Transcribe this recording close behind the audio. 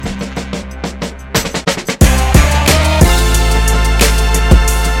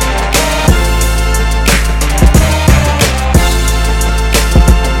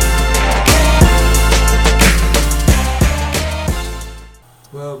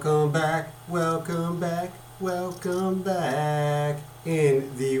Welcome back, welcome back, welcome back.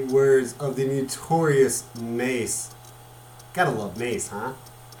 In the words of the notorious Mace. Gotta love Mace, huh?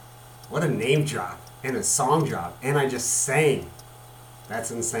 What a name drop and a song drop. And I just sang.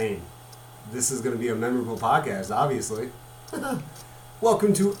 That's insane. This is going to be a memorable podcast, obviously.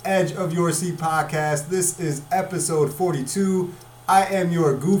 Welcome to Edge of Your Seat podcast. This is episode 42. I am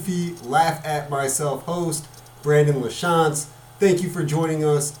your goofy, laugh at myself host, Brandon LaChance. Thank you for joining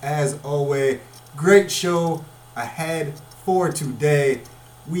us as always. Great show ahead for today.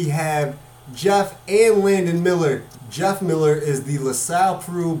 We have Jeff and Landon Miller. Jeff Miller is the LaSalle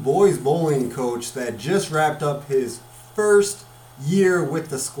Peru boys bowling coach that just wrapped up his first year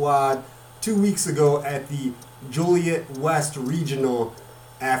with the squad 2 weeks ago at the Joliet West Regional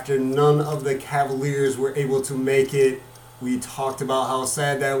after none of the Cavaliers were able to make it. We talked about how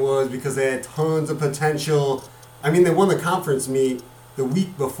sad that was because they had tons of potential. I mean, they won the conference meet the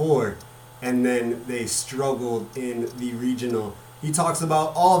week before, and then they struggled in the regional. He talks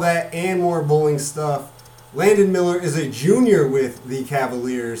about all that and more bowling stuff. Landon Miller is a junior with the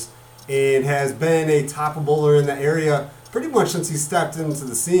Cavaliers and has been a top bowler in the area pretty much since he stepped into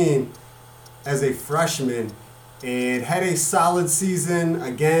the scene as a freshman and had a solid season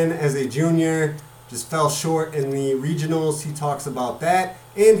again as a junior. Just fell short in the regionals. He talks about that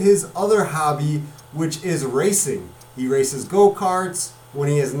and his other hobby, which is racing. He races go-karts when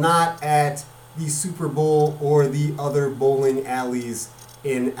he is not at the Super Bowl or the other bowling alleys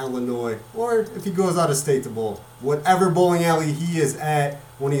in Illinois, or if he goes out of state to bowl. Whatever bowling alley he is at,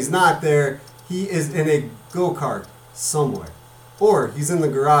 when he's not there, he is in a go-kart somewhere. Or he's in the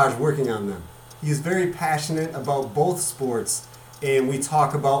garage working on them. He is very passionate about both sports, and we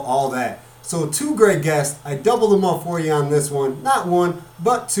talk about all that. So 2 great guests. I doubled them up for you on this one. Not 1,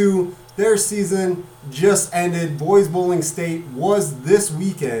 but 2. Their season just ended. Boys Bowling State was this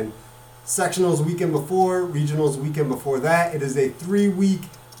weekend. Sectionals weekend before, regionals weekend before that. It is a 3-week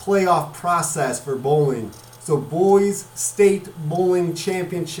playoff process for bowling. So Boys State Bowling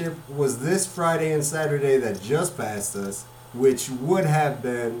Championship was this Friday and Saturday that just passed us, which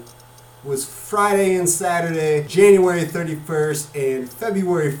was Friday and Saturday, January 31st and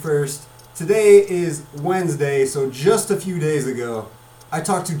February 1st. Today is Wednesday, so just a few days ago. I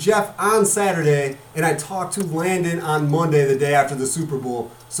talked to Jeff on Saturday, and I talked to Landon on Monday, the day after the Super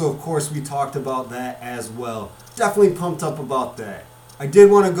Bowl. So, of course, we talked about that as well. Definitely pumped up about that. I did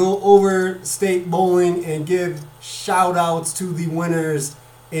want to go over state bowling and give shout-outs to the winners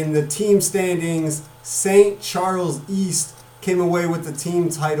in the team standings. St. Charles East came away with the team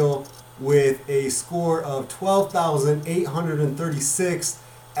title with a score of 12,836,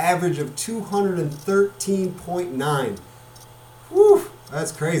 average of 213.9. Whew,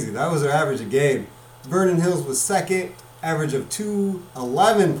 that's crazy. That was their average a game. Vernon Hills was second, average of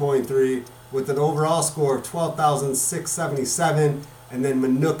 211.3 with an overall score of 12,677. And then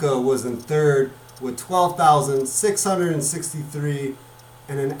Minooka was in third with 12,663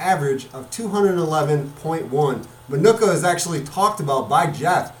 and an average of 211.1. Minooka is actually talked about by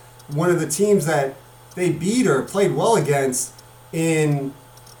Jeff, one of the teams that they beat or played well against in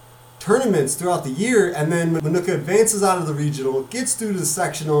tournaments throughout the year, and then Minooka advances out of the regional, gets through to the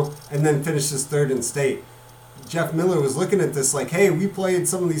sectional, and then finishes third in state. Jeff Miller was looking at this like, hey, we played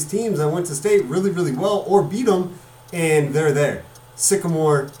some of these teams that went to state really, really well or beat them, and they're there.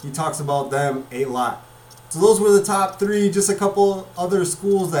 Sycamore, he talks about them a lot. So those were the top 3. Just a couple other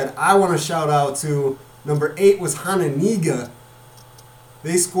schools that I want to shout out to. Number 8 was Hononegah.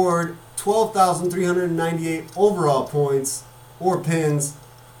 They scored 12,398 overall points or pins,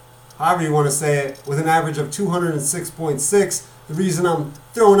 however you want to say it, with an average of 206.6. The reason I'm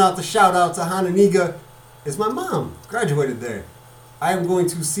throwing out the shout out to Hononegah is my mom graduated there. I am going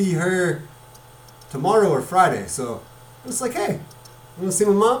to see her tomorrow or Friday. So it's like, hey, I'm going to see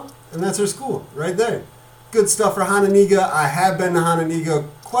my mom, and that's her school right there. Good stuff for Hononegah. I have been to Hononegah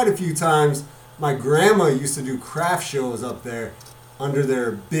quite a few times. My grandma used to do craft shows up there under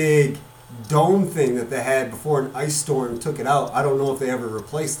their big dome thing that they had before an ice storm took it out. I don't know if they ever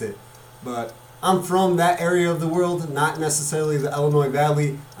replaced it. But I'm from that area of the world, not necessarily the Illinois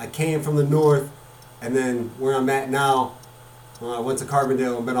Valley. I came from the north, and then where I'm at now, I went to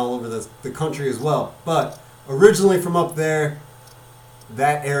Carbondale and been all over the country as well. But originally from up there,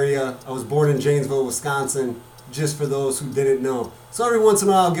 that area, I was born in Janesville, Wisconsin, just for those who didn't know. So every once in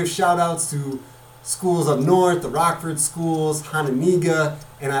a while I'll give shout outs to schools up north, the Rockford schools, Hononegah,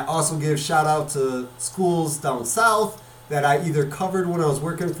 and I also give shout out to schools down south that I either covered when I was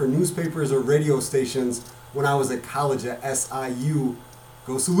working for newspapers or radio stations when I was at college at SIU.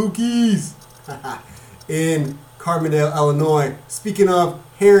 Go Salukis! In Carbondale, Illinois. Speaking of,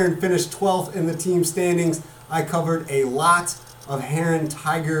 Heron finished 12th in the team standings. I covered a lot of Heron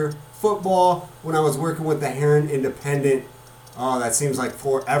Tiger football when I was working with the Heron Independent. Oh, that seems like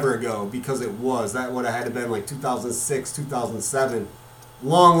forever ago, because it was. That would have had to been like 2006, 2007.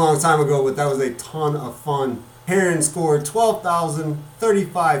 Long time ago, but that was a ton of fun. Heron scored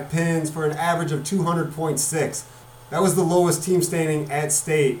 12,035 pins for an average of 200.6. That was the lowest team standing at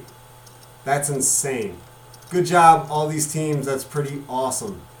state. That's insane. Good job, all these teams. That's pretty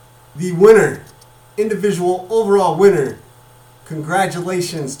awesome. The winner, individual overall winner,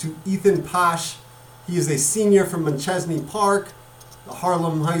 congratulations to Ethan Posh. He is a senior from McChesney Park, the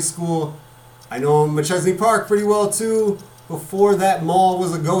Harlem High School. I know McChesney Park pretty well too. Before that mall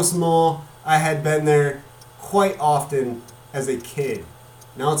was a ghost mall, I had been there quite often as a kid.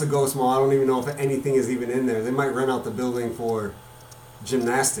 Now it's a ghost mall. I don't even know if anything is even in there. They might rent out the building for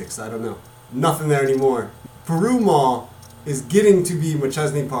gymnastics. I don't know. Nothing there anymore. Peru Mall is getting to be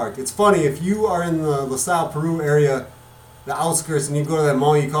McChesney Park. It's funny, if you are in the LaSalle, Peru area, the outskirts, and you go to that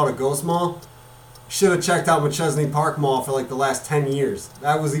mall you call it a ghost mall, should have checked out McChesney Park Mall for like the last 10 years.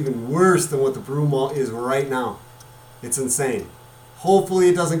 That was even worse than what the Peru Mall is right now. It's insane. Hopefully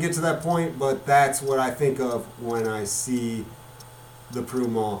it doesn't get to that point, but that's what I think of when I see the Peru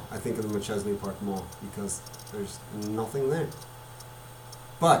Mall. I think of the McChesney Park Mall because there's nothing there.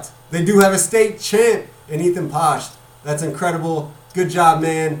 But they do have a state champ in Ethan Posh. That's incredible. Good job,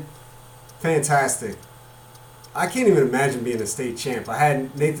 man. Fantastic. I can't even imagine being a state champ. I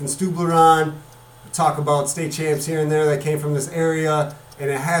had Nathan Stubler on. We talk about state champs here and there that came from this area. And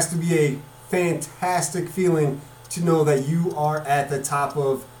it has to be a fantastic feeling to know that you are at the top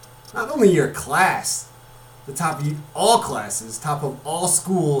of not only your class, the top of all classes, top of all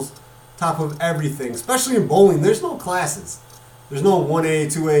schools, top of everything. Especially in bowling, there's no classes. There's no 1A,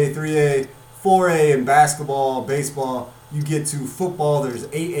 2A, 3A, 4A in basketball, baseball. You get to football, there's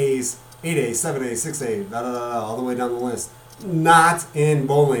 8As, 8A, 7A, 6A, all the way down the list. Not in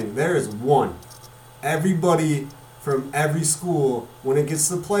bowling. There is one. Everybody from every school, when it gets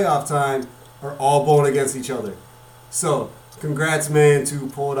to playoff time, are all bowling against each other. So, congrats, man, to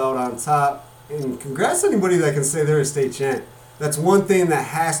pull it out on top. And congrats to anybody that can say they're a state champ. That's one thing that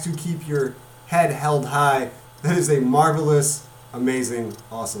has to keep your head held high. That is a marvelous, amazing,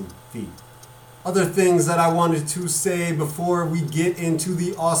 awesome feat. Other things that I wanted to say before we get into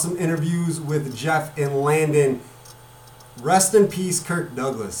the awesome interviews with Jeff and Landon. Rest in peace, Kirk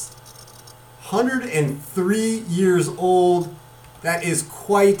Douglas. 103 years old. That is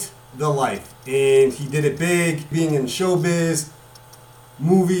quite the life. And he did it big, being in showbiz,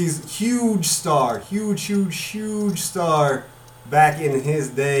 movies, huge star, huge star back in his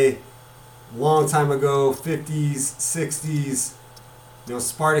day. Long time ago, 50s, 60s. You know,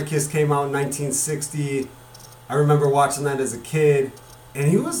 Spartacus came out in 1960. I remember watching that as a kid, and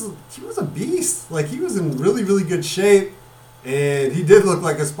he was a beast. Like, he was in really good shape, and he did look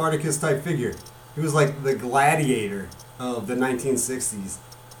like a Spartacus type figure. He was like the gladiator of the 1960s.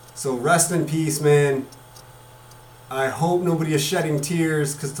 So rest in peace, man. I hope nobody is shedding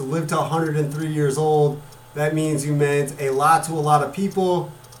tears, because to live to 103 years old, that means you meant a lot to a lot of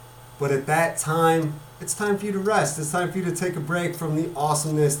people. But at that time, it's time for you to rest. It's time for you to take a break from the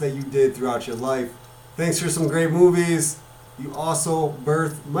awesomeness that you did throughout your life. Thanks for some great movies. You also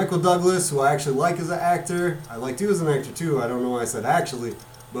birthed Michael Douglas, who I actually like as an actor. I liked you as an actor too. I don't know why I said actually.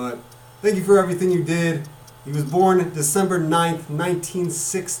 But thank you for everything you did. He was born December 9th,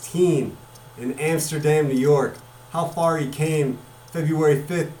 1916 in Amsterdam, New York. How far he came. February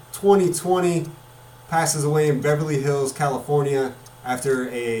 5th, 2020. Passes away in Beverly Hills, California after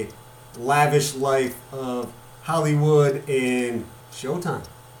a lavish life of Hollywood and Showtime.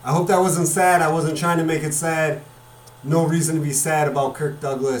 I hope that wasn't sad. I wasn't trying to make it sad. No reason to be sad about Kirk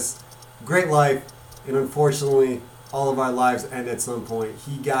Douglas. Great life, and unfortunately, all of our lives end at some point.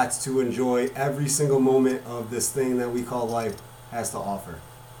 He got to enjoy every single moment of this thing that we call life has to offer.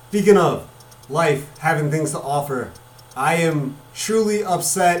 Speaking of life having things to offer, I am truly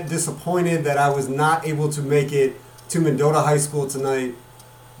upset, disappointed that I was not able to make it to Mendota High School tonight.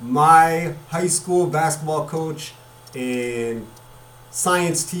 My high school basketball coach and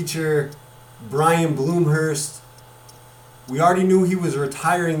science teacher, Brian Bloomhurst, we already knew he was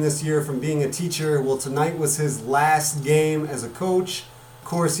retiring this year from being a teacher. Well, tonight was his last game as a coach. Of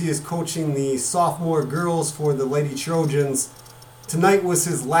course, he is coaching the sophomore girls for the Lady Trojans. Tonight was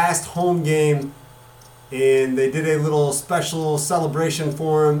his last home game, and they did a little special celebration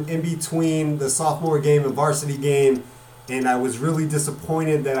for him in between the sophomore game and varsity game. And I was really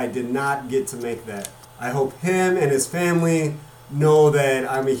disappointed that I did not get to make that. I hope him and his family know that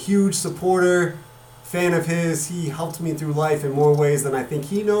I'm a huge supporter, fan of his. He helped me through life in more ways than I think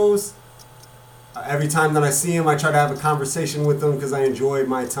he knows. Every time that I see him, I try to have a conversation with him because I enjoyed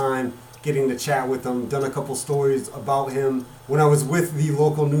my time getting to chat with him. Done a couple stories about him when I was with the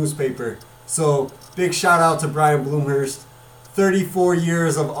local newspaper. So big shout out to Brian Bloomhurst. 34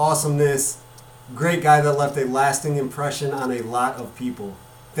 years of awesomeness. Great guy that left a lasting impression on a lot of people.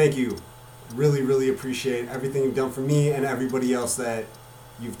 Thank you. Really, really appreciate everything you've done for me and everybody else that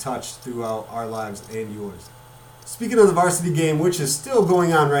you've touched throughout our lives and yours. Speaking of the varsity game, which is still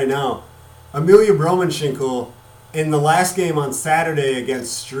going on right now, Amelia Bromenschinkel in the last game on Saturday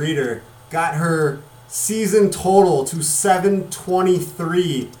against Streeter got her season total to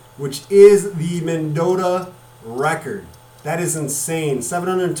 723, which is the Mendota record. That is insane.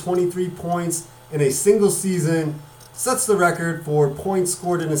 723 points in a single season sets the record for points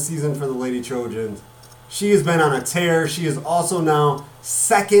scored in a season for the Lady Trojans. She has been on a tear. She is also now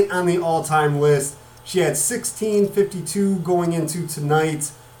second on the all-time list. She had 1652 going into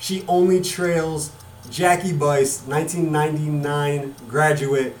tonight. She only trails Jackie Bice, 1999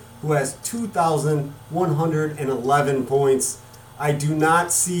 graduate, who has 2,111 points. I do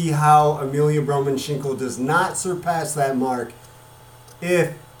not see how Amelia Bromenschinkel does not surpass that mark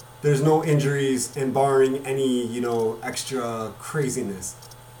if there's no injuries and barring any, extra craziness.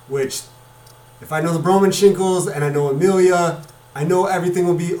 Which, if I know the Bromenschenkels and I know Amelia, I know everything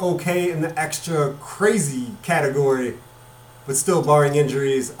will be okay in the extra crazy category. But still, barring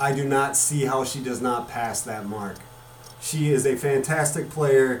injuries, I do not see how she does not pass that mark. She is a fantastic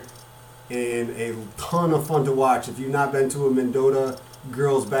player and a ton of fun to watch. If you've not been to a Mendota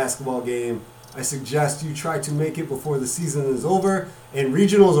girls basketball game, I suggest you try to make it before the season is over. And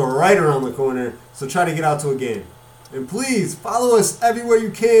regionals are right around the corner, so try to get out to a game. And please follow us everywhere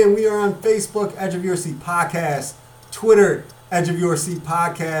you can. We are on Facebook, Edge of Your Seat Podcast, Twitter, Edge of Your Seat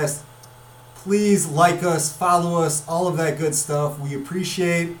Podcast. Please like us, follow us, all of that good stuff. We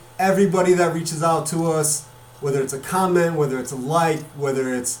appreciate everybody that reaches out to us, whether it's a comment, whether it's a like,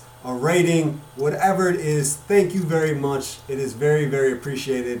 whether it's a rating, whatever it is. Thank you very much. It is very, very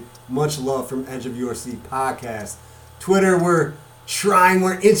appreciated. Much love from Edge of Your Seat Podcast. Twitter, we're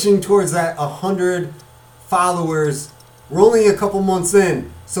inching towards that 100 followers. We're only a couple months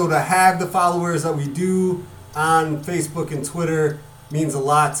in, so to have the followers that we do on Facebook and Twitter means a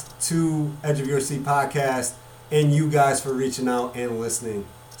lot to Edge of Your Seat Podcast and you guys for reaching out and listening.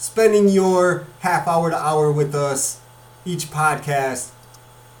 Spending your half hour to hour with us each podcast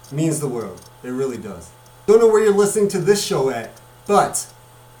means the world. It really does. Don't know where you're listening to this show at, but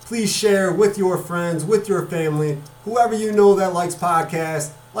please share with your friends, with your family, whoever you know that likes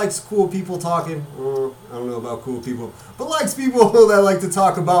podcasts, likes cool people talking. I don't know about cool people, but likes people that like to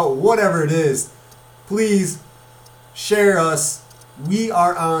talk about whatever it is. Please share us. We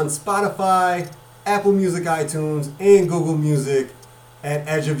are on Spotify, Apple Music, iTunes, and Google Music at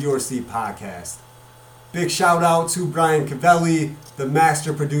Edge of Your Seat Podcast. Big shout out to Brian Cavelli, the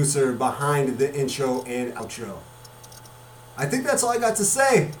master producer behind the intro and outro. I think that's all I got to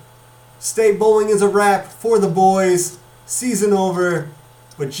say. State bowling is a wrap for the boys. Season over.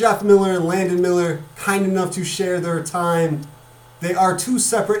 But Jeff Miller and Landon Miller, kind enough to share their time. They are two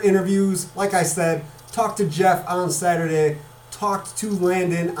separate interviews. Like I said, talked to Jeff on Saturday. Talked to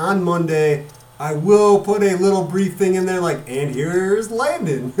Landon on Monday. I will put a little brief thing in there like, and here's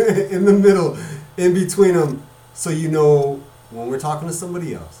Landon in the middle, in between them, so you know when we're talking to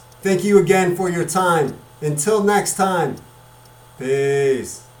somebody else. Thank you again for your time. Until next time,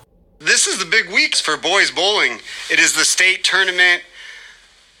 peace. This is the big weeks for boys bowling. It is the state tournament.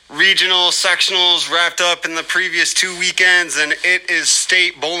 Regional sectionals wrapped up in the previous 2 weekends, and it is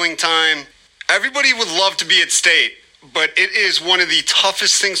state bowling time. Everybody would love to be at state, but it is one of the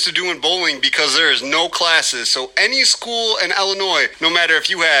toughest things to do in bowling because there is no classes. So any school in Illinois, no matter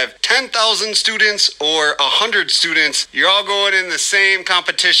if you have 10,000 students or 100 students, you're all going in the same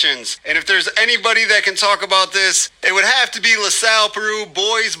competitions. And if there's anybody that can talk about this, it would have to be LaSalle Peru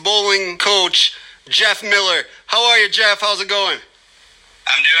boys bowling coach, Jeff Miller. How are you, Jeff? How's it going?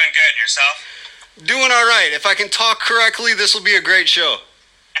 I'm doing good. Yourself? Doing all right. If I can talk correctly, this will be a great show.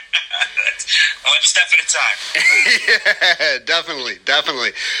 One step at a time. Yeah, definitely.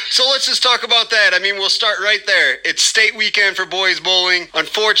 So let's just talk about that. I mean, we'll start right there. It's state weekend for boys bowling.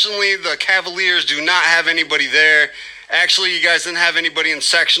 Unfortunately, the Cavaliers do not have anybody there. Actually, you guys didn't have anybody in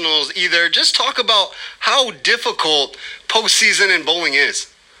sectionals either. Just talk about how difficult postseason in bowling is.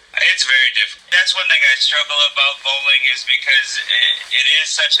 It's very difficult. That's one thing I struggle about bowling is because it is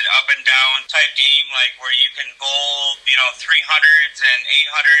such an up and down type game, like where you can bowl, 300s and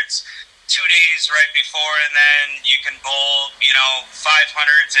 800s 2 days right before, and then you can bowl,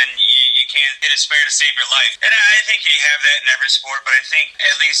 500s and you can't hit a spare to save your life. And I think you have that in every sport, but I think,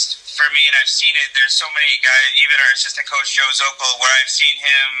 at least for me, and I've seen it, there's so many guys, even our assistant coach, Joe Zockel, where I've seen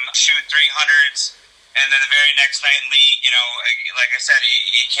him shoot 300s, and then the very next night in league, like I said,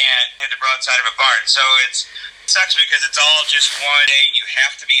 he can't hit the broadside of a barn. So it sucks because it's all just one day. You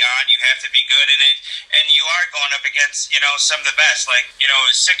have to be on. You have to be good in it. And you are going up against, some of the best. Like,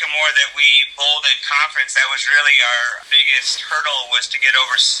 Sycamore that we bowled in conference, that was really our biggest hurdle, was to get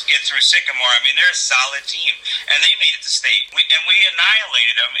through Sycamore. I mean, they're a solid team. And they made it to state. We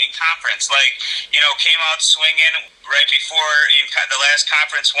annihilated them in conference. Like, came out swinging right before in the last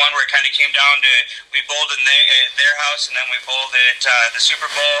conference one, where it kind of came down to, we bowled at their house, and then we bowled at the Super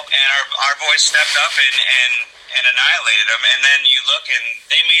Bowl, and our boys stepped up and annihilated them. And then you look, and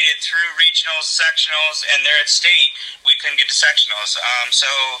they made it through regionals, sectionals, and they're at state. We couldn't get to sectionals. So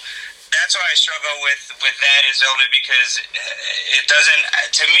that's why I struggle with that, is only because it doesn't,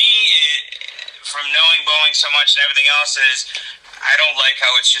 to me, from knowing bowling so much and everything else, is I don't like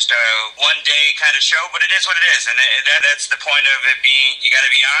how it's just a one-day kind of show, but it is what it is. And that's the point of it being, you got to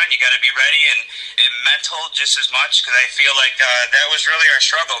be on, you got to be ready, and mental just as much, because I feel like that was really our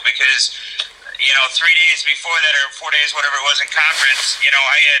struggle, because 3 days before that, or 4 days, whatever it was in conference,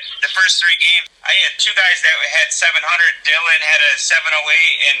 I had the first 3 games, I had 2 guys that had 700. Dylan had a 708,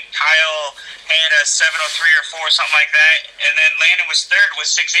 and Kyle had a 703 or 4, something like that. And then Landon was third with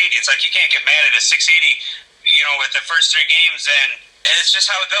 680. It's like, you can't get mad at a 680, with the first 3 games, and it's just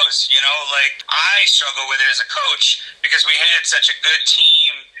how it goes, like, I struggle with it as a coach, because we had such a good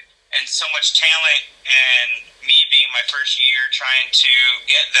team and so much talent, and me being my first year trying to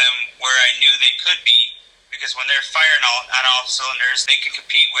get them where I knew they could be, because when they're firing on all cylinders, they can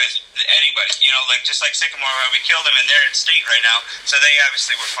compete with anybody, just like Sycamore, where we killed them, and they're in state right now, so they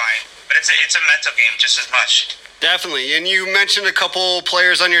obviously were fine. But it's a mental game just as much. Definitely. And you mentioned a couple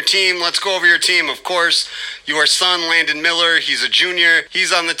players on your team. Let's go over your team. Of course, your son, Landon Miller, he's a junior.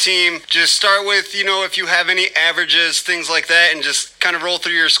 He's on the team. Just start with, if you have any averages, things like that, and just kind of roll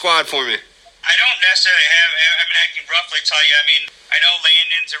through your squad for me. I don't necessarily have, I can roughly tell you. I know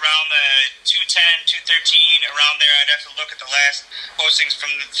Landon's around the 210, 213, around there. I'd have to look at the last postings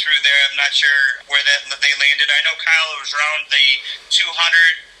through there. I'm not sure where they landed. I know Kyle was around the 200.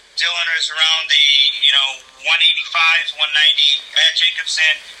 Dylan is around the 185s, 190. Matt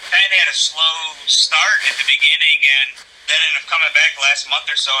Jacobson kind of had a slow start at the beginning, and then ended up coming back the last month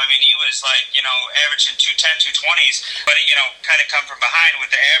or so. He was averaging 210, 220s, but kind of come from behind with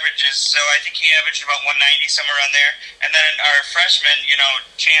the averages. So I think he averaged about 190, somewhere around there. And then our freshman,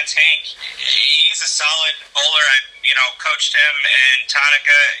 Chance Hank, he's a solid bowler. I coached him in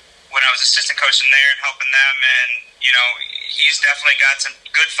Tonica when I was assistant coaching there and helping them, and he's definitely got some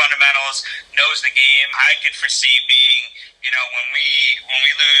good fundamentals, knows the game. I could foresee being, when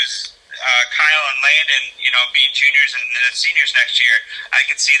we lose Kyle and Landon, being juniors and seniors next year, I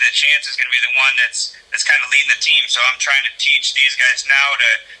could see that Chance is going to be the one that's kind of leading the team. So I'm trying to teach these guys now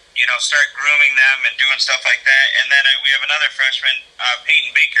to, start grooming them and doing stuff like that. And then we have another freshman,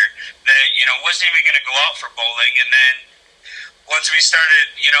 Peyton Baker, that, wasn't even going to go out for bowling. And then once we started,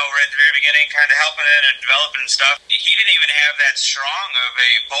 right at the very beginning, kind of helping it and developing and stuff, he didn't even have that strong of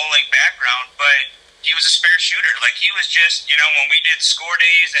a bowling background, but he was a spare shooter. Like, he was just, when we did score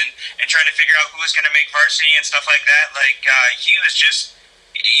days and trying to figure out who was going to make varsity and stuff like that, he was just,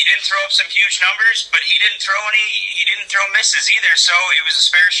 he didn't throw up some huge numbers, but he didn't throw misses either. So it was a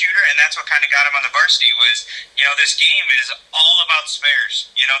spare shooter, and that's what kind of got him on the varsity was, this game is all about spares.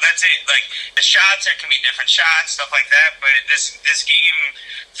 That's it. Like, the shots, there can be different shots, stuff like that, but this game,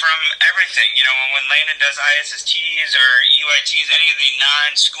 from everything, when Landon does ISSTs or UITs, any of the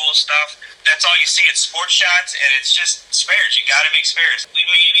non-school stuff, that's all you see. It's sports shots, and it's just spares. You got to make spares. We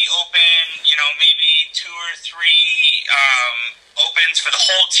maybe open, maybe 2 or 3 opens for the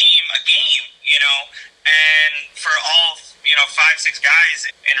whole team a game, and for all, 5-6 guys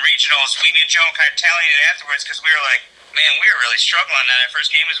in regionals, me and Joe kind of tallied it afterwards, because we were like, man, we were really struggling on that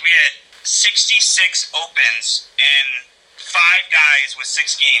first game. We had 66 opens and 5 guys with 6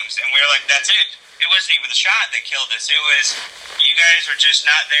 games, and we were like, that's it. It wasn't even the shot that killed us. It was, you guys were just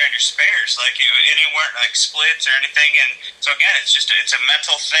not there in your spares. And it weren't like splits or anything. And so again, it's a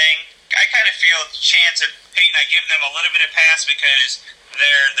mental thing. I kind of feel Chance and Peyton, I give them a little bit of pass because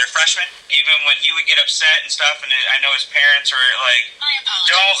they're freshmen. Even when he would get upset and stuff, and I know his parents were like,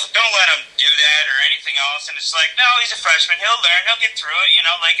 don't let him do that or anything else. And it's like, no, he's a freshman. He'll learn. He'll get through it.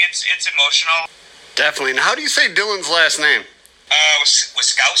 It's emotional. Definitely. And how do you say Dylan's last name?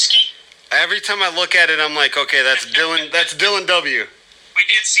 Wiskowski. Every time I look at it, I'm like, okay, that's Dylan. That's Dylan W. we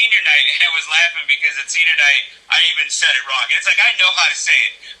did senior night, and I was laughing because at senior night, I even said it wrong. And it's like, I know how to say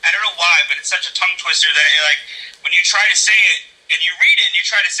it. I don't know why, but it's such a tongue twister that, like, when you try to say it, and you read it, and you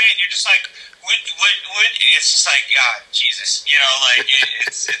try to say it, and you're just like, would, it's just like, ah, Jesus. You know, like,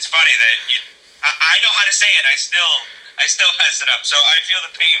 it's funny that I know how to say it, and I still mess it up. So I feel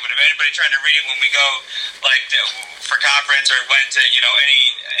the pain, but if anybody trying to read it when we go, like, for conference or went to, you know,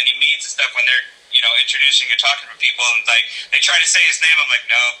 any meets and stuff when they're, you know, introducing or talking to people, and like they try to say his name, I'm like,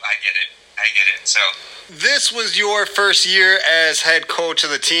 no, I get it. So this was your first year as head coach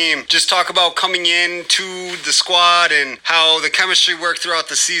of the team. Just talk about coming in to the squad and how the chemistry worked throughout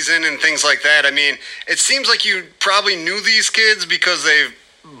the season and things like that. I mean, it seems like you probably knew these kids because they've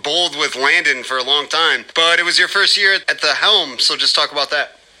bowled with Landon for a long time, but it was your first year at the helm, so just talk about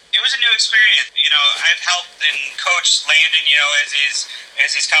that. It was a new experience. You know, I've helped and coached Landon, you know,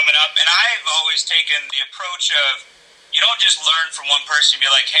 as he's coming up, and I've always taken the approach of, you don't just learn from one person and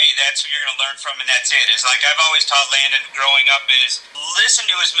be like, hey, that's who you're going to learn from, and that's it. It's like I've always taught Landon growing up is listen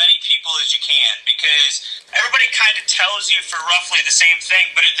to as many people as you can, because everybody kind of tells you for roughly the same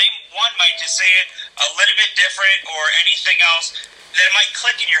thing, but if one might just say it a little bit different or anything else, that it might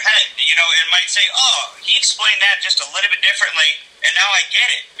click in your head. You know, it might say, oh, he explained that just a little bit differently, and now I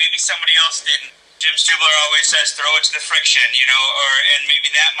get it. Maybe somebody else didn't. Jim Stubler always says, throw it to the friction, you know, and maybe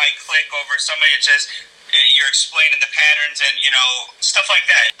that might click over somebody that says, you're explaining the patterns and, you know, stuff like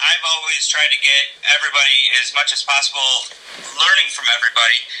that. I've always tried to get everybody as much as possible learning from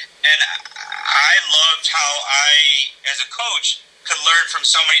everybody. And I loved how I, as a coach, could learn from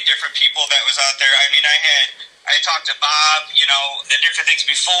so many different people that was out there. I mean, I talked to Bob, you know, the different things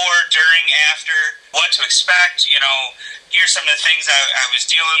before, during, after, what to expect, you know, here's some of the things I was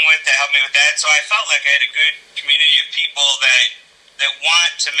dealing with that helped me with that. So I felt like I had a good community of people that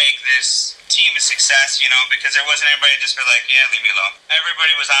want to make this team a success, you know, because there wasn't anybody just be like, yeah, leave me alone.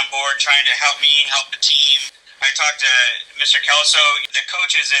 Everybody was on board trying to help me, help the team. I talked to Mr. Kelso, the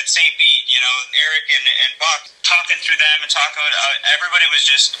coaches at St. Bede, you know, Eric and Buck, talking through them and talking, everybody was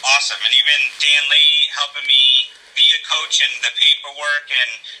just awesome. And even Dan Lee helping me be a coach and the paperwork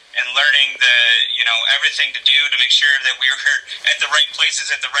and learning the, you know, everything to do to make sure that we were at the right places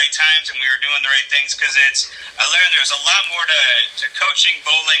at the right times and we were doing the right things, because I learned there's a lot more to coaching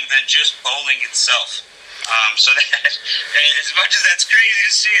bowling than just bowling itself. So that, as much as that's crazy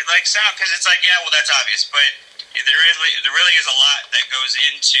to see it like sound, because it's like, yeah, well, that's obvious, but there really is a lot that goes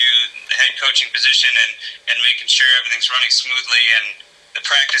into the head coaching position and making sure everything's running smoothly and the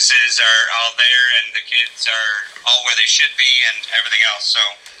practices are all there and the kids are all where they should be and everything else. So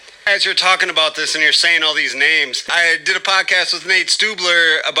as you're talking about this and you're saying all these names, I did a podcast with Nate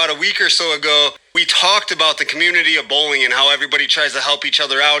Stubler about a week or so ago. We talked about the community of bowling and how everybody tries to help each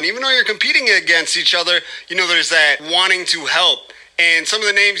other out. And even though you're competing against each other, you know, there's that wanting to help. And some of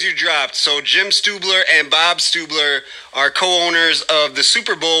the names you dropped, so Jim Stubler and Bob Stubler are co-owners of the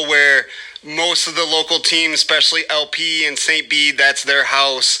Super Bowl, where most of the local teams, especially LP and St. Bede, that's their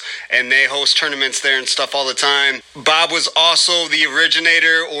house, and they host tournaments there and stuff all the time. Bob was also the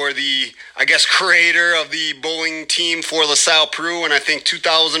originator, or the, I guess, creator of the bowling team for LaSalle Peru in, I think,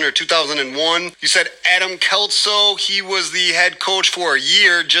 2000 or 2001. You said Adam Kelso, he was the head coach for a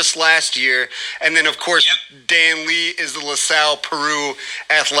year just last year. And then, of course, yep, Dan Lee is the LaSalle Peru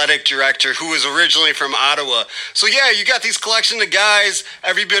athletic director, who is originally from Ottawa. So, yeah, you got these collection of guys.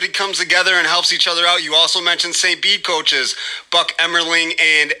 Everybody comes together and helps each other out. You also mentioned St. Bede coaches, Buck Emmerling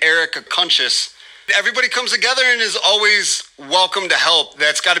and Eric Kunchis. Everybody comes together and is always welcome to help.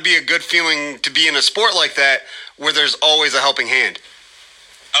 That's got to be a good feeling to be in a sport like that, where there's always a helping hand.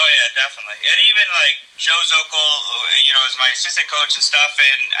 Oh, yeah, definitely. And even, like, Joe Zokel, you know, is my assistant coach and stuff,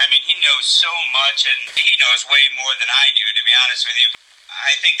 and, I mean, he knows so much, and he knows way more than I do, to be honest with you.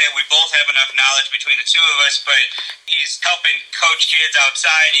 I think that we both have enough knowledge between the two of us, but he's helping coach kids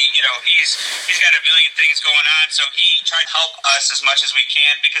outside. You know, he's got a million things going on, so he tried to help us as much as we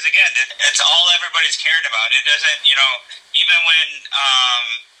can, because, again, it's all everybody's caring about. It doesn't, you know, even when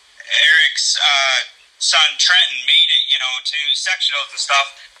Eric's son Trenton made it, you know, to sectionals and stuff,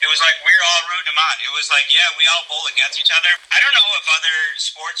 it was like we were all rooting him on. It was like, yeah, we all bowl against each other. I don't know if other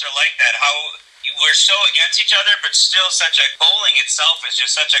sports are like that, how we're so against each other, but still bowling itself is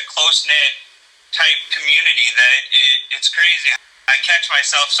just such a close-knit type community that it's crazy. I catch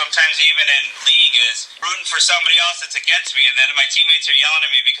myself sometimes even in league is rooting for somebody else that's against me, and then my teammates are yelling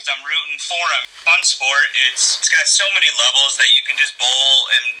at me because I'm rooting for them. Fun sport. It's got so many levels that you can just bowl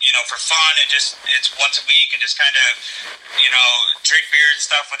and, you know, for fun, and just it's once a week and just kind of, you know, drink beers and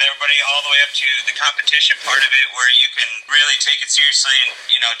stuff with everybody, all the way up to the competition part of it, where you can really take it seriously and,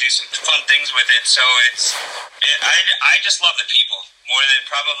 you know, do some fun things with it. So I just love the people more than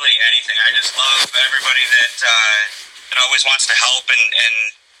probably anything. I just love everybody that always wants to help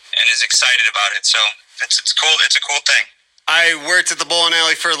and is excited about it. So it's cool. It's a cool thing. I worked at the bowling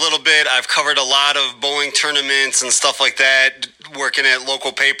alley for a little bit. I've covered a lot of bowling tournaments and stuff like that, working at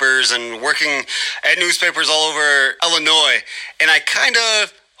local papers and working at newspapers all over Illinois. And I kind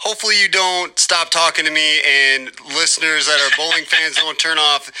of, hopefully you don't stop talking to me and listeners that are bowling fans don't turn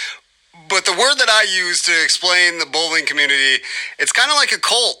off. But the word that I use to explain the bowling community, it's kind of like a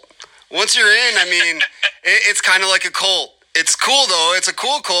cult. Once you're in, I mean, it's kind of like a cult. It's cool, though. It's a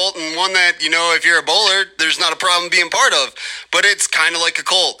cool cult, and one that, you know, if you're a bowler, there's not a problem being part of. But it's kind of like a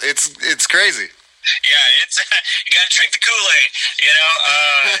cult. It's crazy. Yeah, it's you got to drink the Kool-Aid, you know?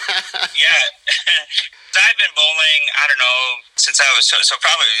 Yeah. I've been bowling, I don't know, since I was, so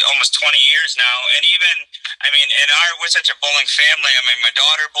probably almost 20 years now. And even, I mean, we're such a bowling family. I mean, my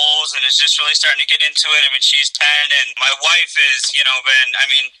daughter bowls and is just really starting to get into it. I mean, she's 10, and my wife is, you know,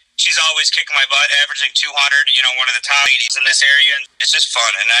 she's always kicking my butt, averaging 200, you know, one of the top ladies in this area. And it's just fun.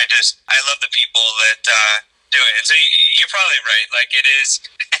 And I love the people that do it. And so you're probably right. Like, it is,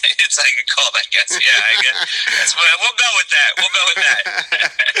 it's like a cult, I guess. Yeah, I guess. We'll go with that. We'll go with that.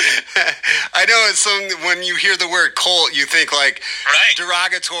 I know it's when you hear the word cult, you think like right.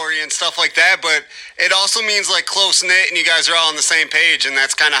 derogatory and stuff like that. But it also means like close-knit and you guys are all on the same page. And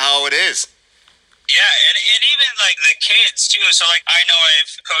that's kind of how it is. Yeah, and even, like, the kids, too. So, like, I know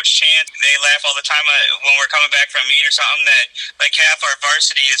I've coached Chance. They laugh all the time when we're coming back from a meet or something that, like, half our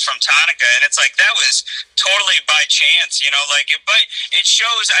varsity is from Tonica. And it's like, that was totally by chance, you know? Like, but it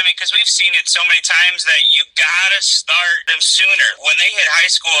shows, I mean, because we've seen it so many times that you got to start them sooner. When they hit high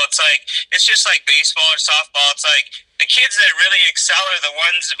school, it's just like baseball or softball. It's like, the kids that really excel are the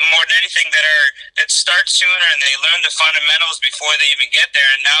ones more than anything that start sooner and they learn the fundamentals before they even get there.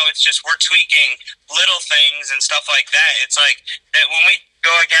 And now it's just we're tweaking little things and stuff like that. It's like that when we go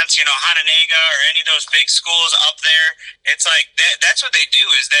against, you know, Hananega or any of those big schools up there, it's like that's what they do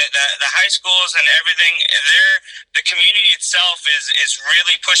is that the high schools and everything, the community itself is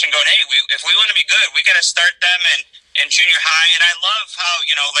really pushing, going, hey, if we want to be good, we got to start them in junior high. And I love how,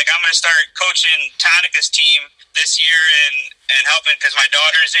 you know, like I'm going to start coaching Tonica's team this year and helping because my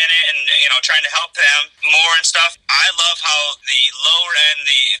daughter's in it and, you know, trying to help them more and stuff. I love how the lower end,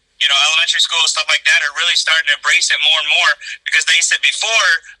 you know, elementary school, stuff like that are really starting to embrace it more and more because they said before,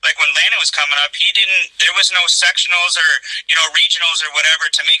 like when Landon was coming up, there was no sectionals or, you know, regionals or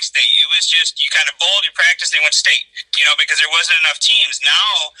whatever to make state. It was just, you kind of bowled, you practiced, they went state, you know, because there wasn't enough teams.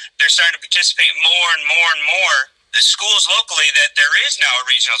 Now they're starting to participate more and more and more. The schools locally that there is now a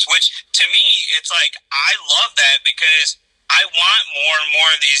regionals, which to me, it's like, I love that because I want more and more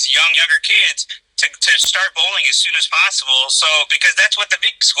of these younger kids to start bowling as soon as possible. So, because that's what the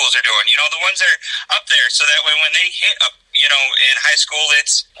big schools are doing, you know, the ones that are up there. So that way when they hit up, you know, in high school,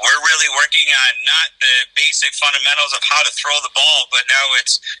 we're really working on not the basic fundamentals of how to throw the ball, but now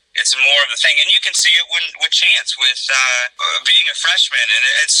it's more of the thing. And you can see it with Chance with being a freshman. And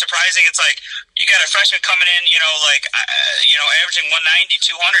it's surprising. It's like you got a freshman coming in, you know, like, you know, averaging 190,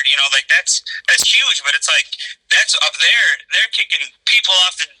 200, you know, like that's huge. But it's like that's up there. They're kicking people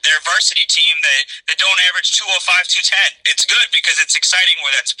off their varsity team that don't average 205, 210. It's good because it's exciting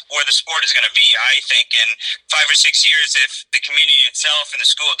where the sport is going to be, I think, in 5 or 6 years if the community itself and the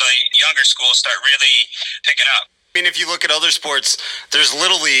younger schools start really picking up. I mean, if you look at other sports, there's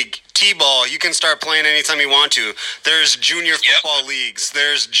Little League, T-ball. You can start playing anytime you want to. There's junior football leagues.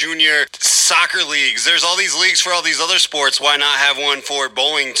 There's junior soccer leagues. There's all these leagues for all these other sports. Why not have one for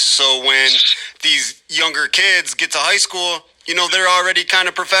bowling? So when these younger kids get to high school, you know, they're already kind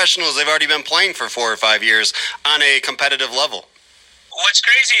of professionals. They've already been playing for 4 or 5 years on a competitive level. What's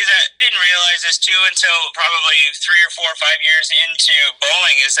crazy is that I didn't realize this too until probably 3 or 4 or 5 years into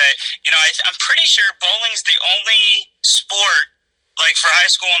bowling is that, you know, I'm pretty sure bowling's the only sport like for high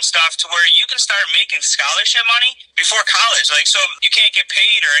school and stuff to where you can start making scholarship money before college. Like, so you can't get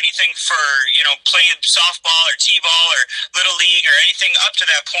paid or anything for, you know, playing softball or T-ball or Little League or anything up to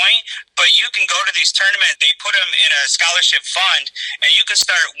that point, but you can go to these tournaments, they put them in a scholarship fund and you can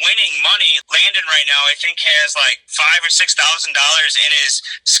start winning money. Landon right now, I think has like $5,000 or $6,000 in his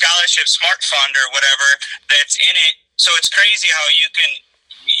scholarship smart fund or whatever that's in it. So it's crazy how you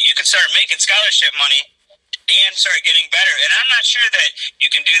can start making scholarship money and start getting better. And I'm not sure that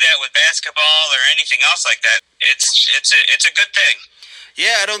you can do that with basketball or anything else like that. It's a good thing.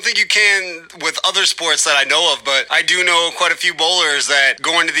 Yeah, I don't think you can with other sports that I know of, but I do know quite a few bowlers that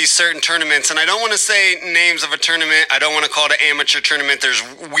go into these certain tournaments, and I don't want to say names of a tournament. I don't want to call it an amateur tournament. There's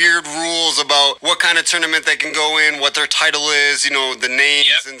weird rules about what kind of tournament they can go in, what their title is, the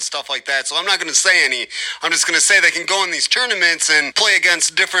names and stuff like that. So I'm not going to say any. I'm just going to say they can go in these tournaments and play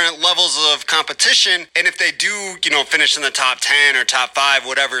against different levels of competition, and if they do, finish in the top 10 or top 5,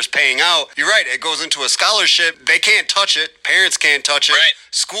 whatever is paying out, you're right, it goes into a scholarship. They can't touch it. Parents can't touch it. Right.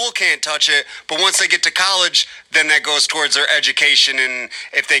 School can't touch it, but once they get to college, then that goes towards their education and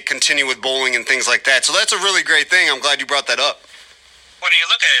if they continue with bowling and things like that. So that's a really great thing. I'm glad you brought that up. When you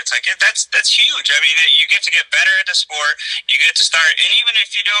look at it, it's like that's huge. I mean, you get to get better at the sport. You get to start, and even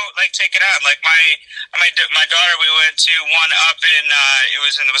if you don't take it on, like my daughter, we went to one up in it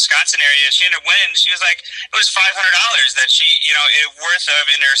was in the Wisconsin area. She ended up winning. She was like, it was $500 that she it worth of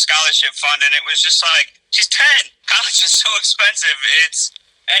in her scholarship fund, and it was just like, she's 10. College is so expensive. It's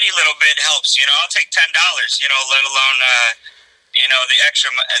any little bit helps. I'll take $10. Let alone the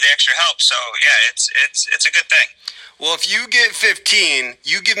extra help. So yeah, it's a good thing. Well, if you get 15,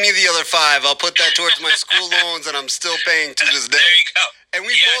 you give me the other 5. I'll put that towards my school loans, and I'm still paying to this day. There you go. And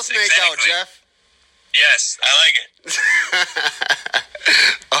we both make out, Jeff. Yes, I like it.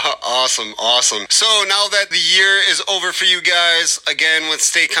 Awesome. So now that the year is over for you guys, again with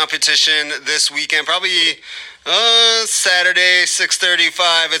state competition this weekend, probably Saturday,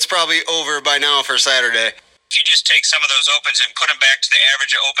 6:35. It's probably over by now for Saturday. If you just take some of those opens and put them back to the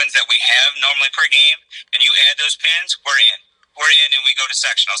average opens that we have normally per game, and you add those pins, we're in. We're in, and we go to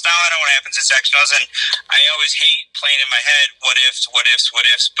sectionals. Now, I don't know what happens in sectionals, and I always hate playing in my head what ifs,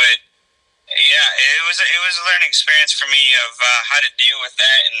 but yeah, it was a learning experience for me of how to deal with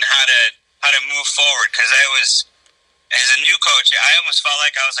that and how to move forward, because I was, as a new coach, I almost felt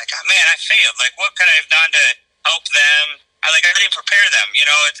like I was like, oh, man, I failed. Like, what could I have done to help them? I didn't prepare them.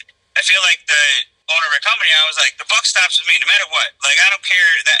 I feel like the owner of a company, I was like, the buck stops with me no matter what. Like, I don't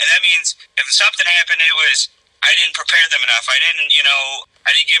care. That means if something happened, it was I didn't prepare them enough. I didn't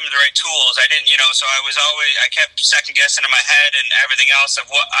give them the right tools. I didn't, so I kept second guessing in my head and everything else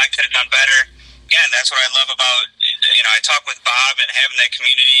of what I could have done better. Again, that's what I love about, I talk with Bob and having that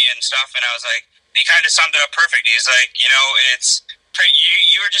community and stuff, and I was like, he kind of summed it up perfect. He's like, it's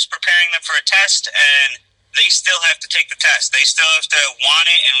you were just preparing them for a test, and they still have to take the test. They still have to want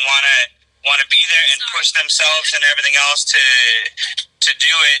it and want to be there and push themselves and everything else to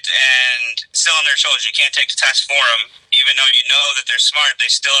do it, and still on their shoulders. You can't take the test for them, even though you know that they're smart.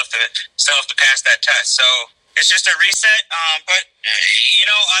 They still have to pass that test. So it's just a reset. But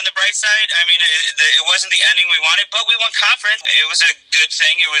on the bright side, I mean, it wasn't the ending we wanted, but we won conference. It was a good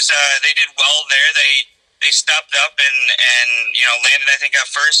thing. It was they did well there. They stepped up and landed, I think, at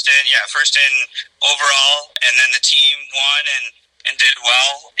first in overall, and then the team won and did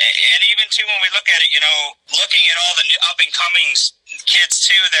well. And even too, when we look at it, looking at all the new up and coming kids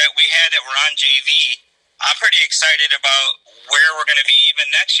too that we had that were on JV, I'm pretty excited about where we're going to be even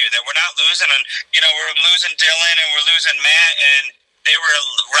next year. That we're not losing, and we're losing Dylan and we're losing Matt, and they were a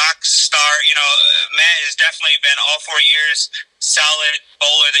rock star. Matt has definitely been all 4 years solid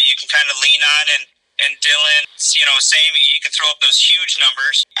bowler that you can kind of lean on, and Dylan, same. You can throw up those huge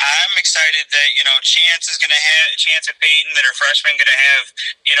numbers. I'm excited that Chance is going to have Chance and Peyton that are freshmen going to have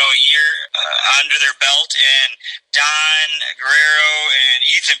a year under their belt, and Don Guerrero and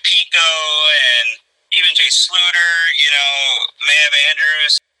Ethan Pico and even Jay Sluter, Mav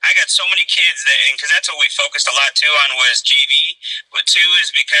Andrews. I got so many kids because that's what we focused a lot too on was JV. But two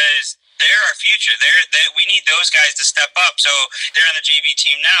is because they're our future. We need those guys to step up. So they're on the JV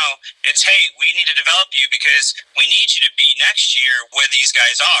team now. It's, hey, we need to develop you because we need you to be next year where these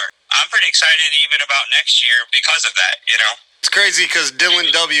guys are. I'm pretty excited even about next year because of that, It's crazy because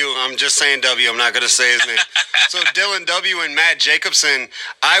Dylan W., I'm just saying W, I'm not going to say his name. So Dylan W. and Matt Jacobson,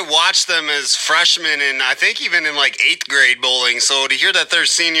 I watched them as freshmen and I think even in like 8th grade bowling. So to hear that they're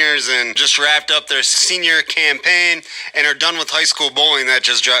seniors and just wrapped up their senior campaign and are done with high school bowling, that's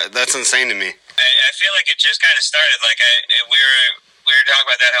insane to me. I feel like it just kind of started. Like we were talking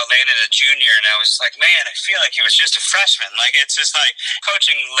about that, how Landon is a junior, and I was like, man, I feel like he was just a freshman. Like, it's just like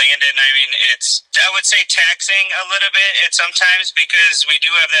coaching Landon, I mean, I would say taxing a little bit sometimes because we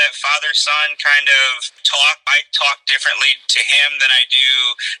do have that father-son kind of talk. I talk differently to him than I do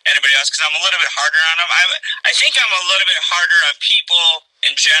anybody else because I'm a little bit harder on him. I think I'm a little bit harder on people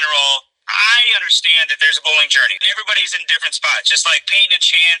in general. I understand that there's a bowling journey, and everybody's in different spots. Just like Peyton and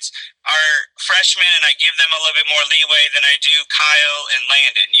Chance are freshmen, and I give them a little bit more leeway than I do Kyle and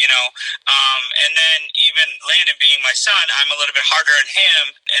Landon, and then even Landon being my son, I'm a little bit harder on him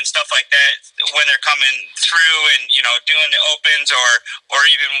and stuff like that when they're coming through and, doing the opens or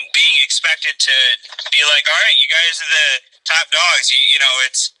even being expected to be like, all right, you guys are the top dogs.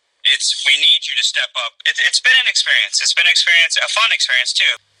 It's we need you to step up. It's been an experience. It's been a fun experience too.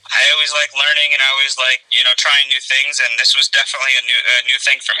 I always like learning, and I always like trying new things, and this was definitely a new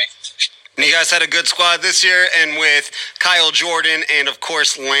thing for me. And you guys had a good squad this year, and with Kyle Jordan and, of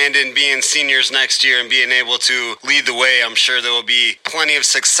course, Landon being seniors next year and being able to lead the way, I'm sure there will be plenty of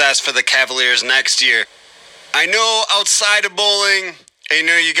success for the Cavaliers next year. I know outside of bowling, I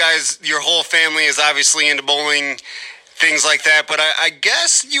know you guys, your whole family is obviously into bowling, things like that, but I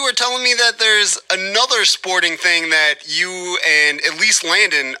guess you were telling me that there's another sporting thing that you and at least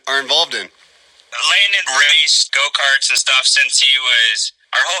Landon are involved in. Landon raced go-karts and stuff since he was...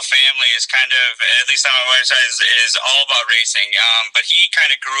 Our whole family is kind of, at least on my wife's side, is all about racing. But he kind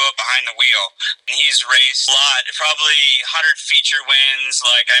of grew up behind the wheel. And he's raced a lot, probably 100 feature wins.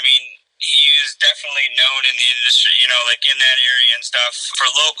 He's definitely known in the industry, in that area and stuff for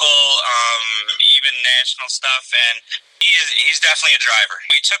local, even national stuff. And he's definitely a driver.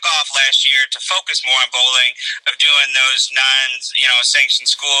 We took off last year to focus more on bowling, of doing those sanctioned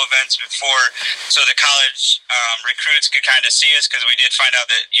school events before, so the college recruits could kind of see us, because we did find out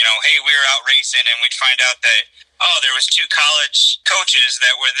that, hey, we were out racing, and we'd find out that, there was 2 college coaches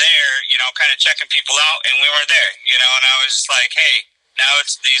that were there, kind of checking people out, and we weren't there, and I was like, hey, now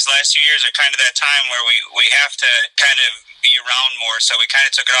it's these last 2 years are kind of that time where we have to kind of be around more. So we kind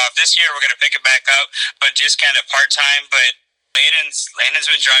of took it off. This year we're going to pick it back up, but just kind of part-time. But Landon's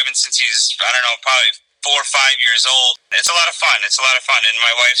been driving since he's, probably 4 or 5 years old. It's a lot of fun. And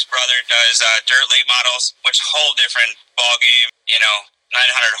my wife's brother does dirt late models, which is a whole different ball game,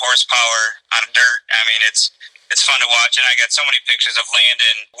 900 horsepower on dirt. It's fun to watch, and I got so many pictures of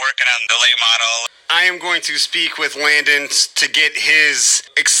Landon working on the late model. I am going to speak with Landon to get his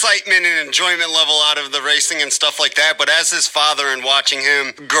excitement and enjoyment level out of the racing and stuff like that, but as his father and watching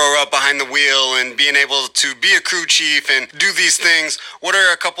him grow up behind the wheel and being able to be a crew chief and do these things, what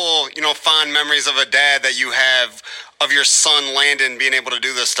are a couple, fond memories of a dad that you have of your son Landon being able to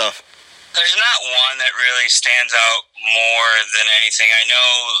do this stuff? There's not one that really stands out more than anything. I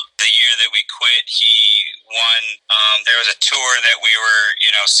know the year that we quit, he won. There was a tour that we were,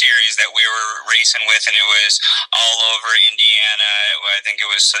 series that we were racing with, and it was all over Indiana. I think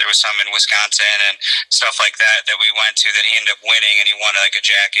there was some in Wisconsin and stuff like that we went to that he ended up winning, and he won like a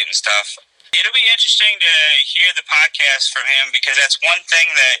jacket and stuff. It'll be interesting to hear the podcast from him, because that's one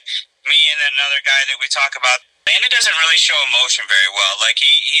thing that me and another guy that we talk about, Landon doesn't really show emotion very well.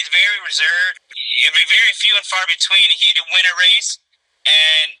 He's very reserved. It'd be very few and far between. He'd win a race,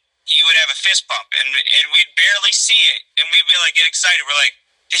 and you would have a fist bump, and we'd barely see it, and we'd be like, get excited. We're like,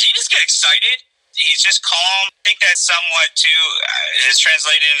 did he just get excited? He's just calm. I think that somewhat too is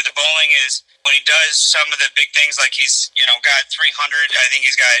translated into the bowling is when he does some of the big things, like he's got 300. I think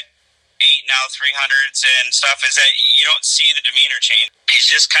he's got 8 now 300s and stuff, is that you don't see the demeanor change. He's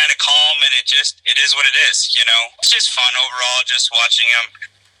just kind of calm, and it is what it is. It's just fun overall, just watching him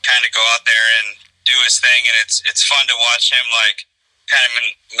kind of go out there and do his thing, and it's fun to watch him kind of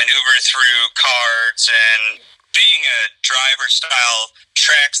maneuver through carts and being a driver style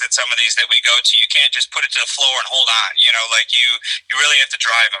tracks that some of these that we go to, you can't just put it to the floor and hold on. You really have to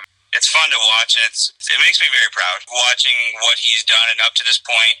drive them. It's fun to watch, and it makes me very proud watching what he's done and up to this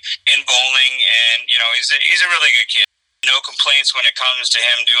point in bowling. And he's a really good kid. No complaints when it comes to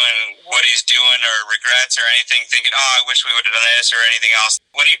him doing what he's doing or regrets or anything, thinking, I wish we would have done this or anything else.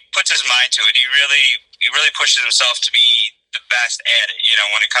 When he puts his mind to it, he really pushes himself to be the best at it,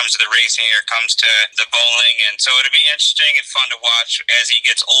 when it comes to the racing or comes to the bowling. And so it'll be interesting and fun to watch as he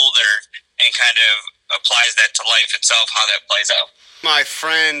gets older and kind of applies that to life itself, how that plays out. My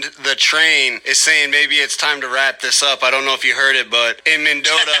friend, The Train, is saying maybe it's time to wrap this up. I don't know if you heard it, but in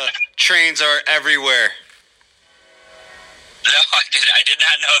Mendota, trains are everywhere. No, I did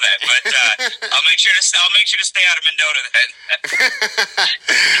not know that, but I'll make sure to stay out of Mendota then.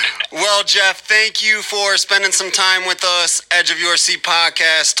 Well, Jeff, thank you for spending some time with us. Edge of Your Seat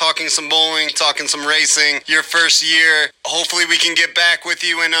podcast, talking some bowling, talking some racing. Your first year. Hopefully, we can get back with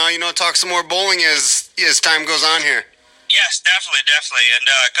you and talk some more bowling as time goes on here. Yes, definitely. And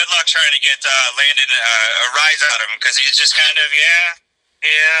good luck trying to get Landon a rise out of him, because he's just kind of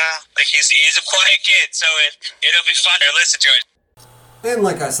he's a quiet kid, so it'll be fun to listen to it. And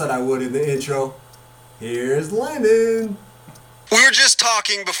like I said I would in the intro, here's Landon. We were just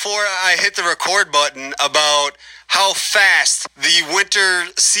talking before I hit the record button about how fast the winter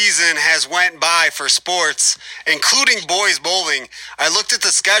season has went by for sports, including boys bowling. I looked at the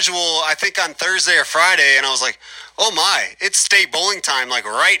schedule, I think on Thursday or Friday, and I was like, oh my, it's state bowling time, like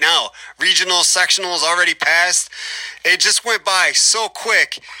right now. Regional, sectionals already passed. It just went by so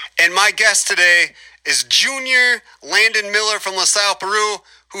quick. And my guest today is junior Landon Miller from LaSalle, Peru,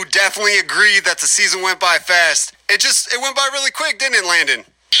 who definitely agreed that the season went by fast. It went by really quick, didn't it, Landon?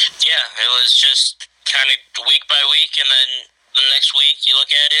 Yeah, it was just kind of week by week, and then the next week you look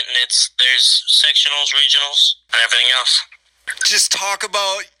at it, and there's sectionals, regionals, and everything else. Just talk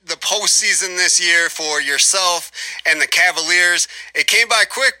about the postseason this year for yourself and the Cavaliers. It came by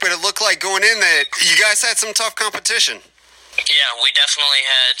quick, but it looked like going in that you guys had some tough competition. Yeah, we definitely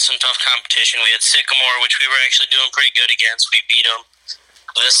had some tough competition. We had Sycamore, which we were actually doing pretty good against. We beat them.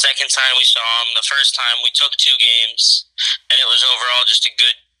 The second time we saw them, the first time we took 2 games, and it was overall just a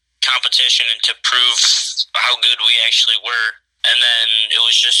good competition and to prove how good we actually were. And then it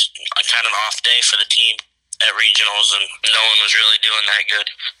was just a kind of off day for the team at regionals, and no one was really doing that good.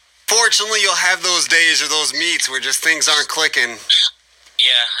 Fortunately, you'll have those days or those meets where just things aren't clicking.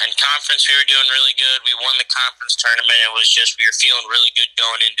 Yeah, and conference we were doing really good. We won the conference tournament. It was just we were feeling really good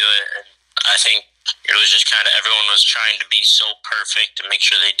going into it, and I think it was just kind of everyone was trying to be so perfect to make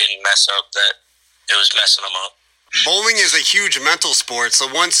sure they didn't mess up that it was messing them up. Bowling is a huge mental sport, so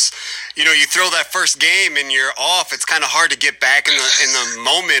once you throw that first game and you're off, it's kind of hard to get back in the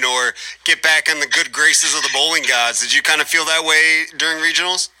moment or get back in the good graces of the bowling gods. Did you kind of feel that way during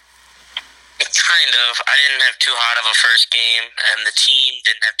regionals? Kind of. I didn't have too hot of a first game, and the team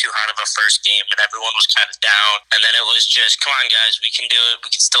didn't have too hot of a first game, and everyone was kind of down. And then it was just, come on, guys, we can do it.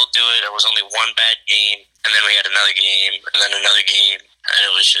 We can still do it. There was only one bad game, and then we had another game, and then another game, and it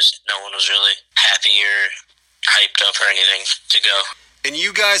was just no one was really happy or hyped up or anything to go. And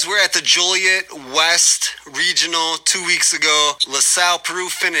you guys were at the Joliet West Regional 2 weeks ago. LaSalle, Peru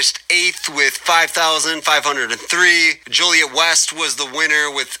finished 8th with 5,503. Joliet West was the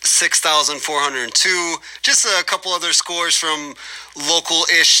winner with 6,402. Just a couple other scores from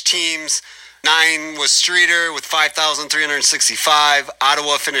local-ish teams. 9 was Streeter with 5,365.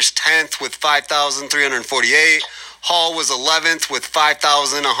 Ottawa finished 10th with 5,348. Hall was 11th with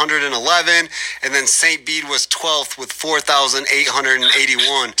 5,111, and then St. Bede was 12th with 4,881.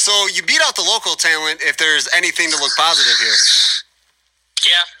 So you beat out the local talent if there's anything to look positive here.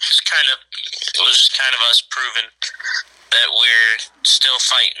 Yeah, it was just kind of us proving that we're still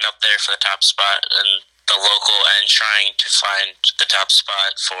fighting up there for the top spot and the local and trying to find the top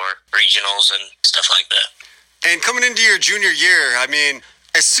spot for regionals and stuff like that. And coming into your junior year, I mean,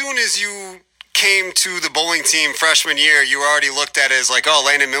 as soon as you came to the bowling team freshman year, you were already looked at as like, oh,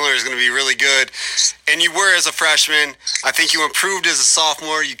 Landon Miller is going to be really good. And you were as a freshman. I think you improved as a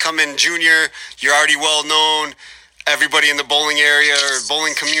sophomore. You come in junior, you're already well known. Everybody in the bowling area or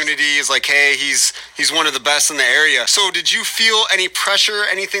bowling community is like, hey, he's one of the best in the area. So did you feel any pressure,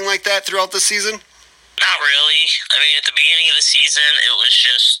 anything like that throughout the season? Not really. I mean, at the beginning of the season, it was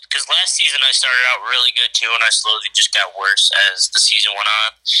just because last season I started out really good too, and I slowly just got worse as the season went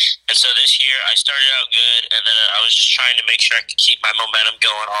on. And so this year I started out good, and then I was just trying to make sure I could keep my momentum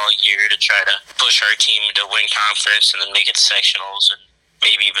going all year to try to push our team to win conference and then make it sectionals and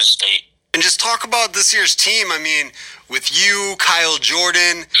maybe even state. And just talk about this year's team. I mean, with you, Kyle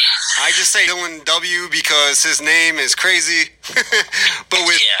Jordan, I just say Dylan W because his name is crazy. But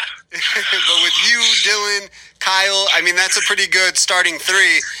with you, Dylan, Kyle, I mean, that's a pretty good starting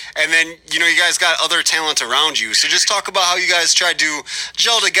 3. And then, you guys got other talent around you. So just talk about how you guys tried to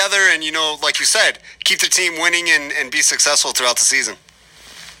gel together and, like you said, keep the team winning and be successful throughout the season.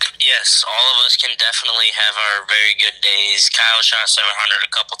 Yes, all of us can definitely have our very good days. Kyle shot 700 a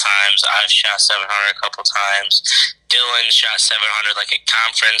couple times. I've shot 700 a couple times. Dylan shot 700 like at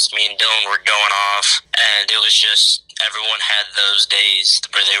conference. Me and Dylan were going off. And it was just everyone had those days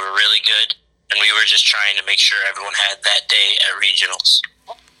where they were really good. And we were just trying to make sure everyone had that day at regionals.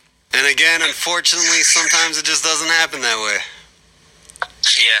 And again, unfortunately, sometimes it just doesn't happen that way.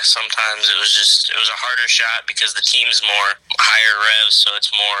 Yeah, sometimes it was a harder shot because the team's more higher revs, so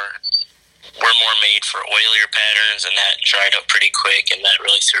we're more made for oilier patterns, and that dried up pretty quick, and that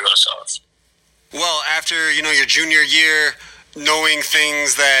really threw us off. Well, after, your junior year, knowing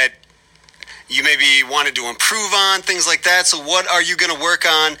things that you maybe wanted to improve on, things like that, so what are you going to work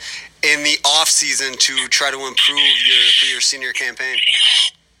on in the off season to try to improve for your senior campaign?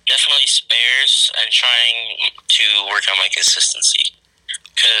 Definitely spares and trying to work on my consistency.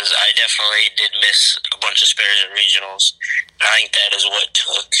 Because I definitely did miss a bunch of spares at regionals. And I think that is what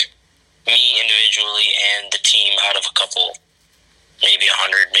took me individually and the team out of a couple maybe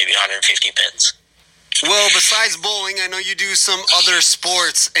 100, maybe 150 pins. Well, besides bowling, I know you do some other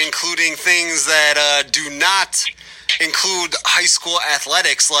sports, including things that do not include high school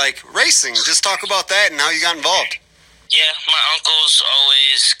athletics, like racing. Just talk about that and how you got involved. Yeah, my uncle's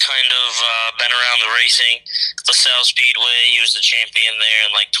always kind of been around the racing. LaSalle Speedway, he was the champion there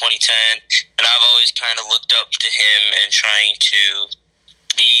in like 2010, and I've always kind of looked up to him and trying to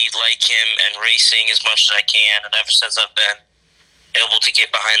be like him and racing as much as I can. And ever since I've been able to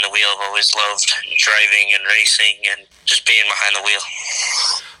get behind the wheel, I've always loved driving and racing and just being behind the wheel.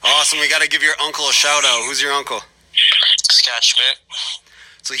 Awesome. We got to give your uncle a shout out. Who's your uncle? Scott Schmidt.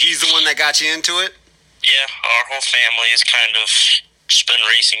 So he's the one that got you into it? Yeah, our whole family has kind of just been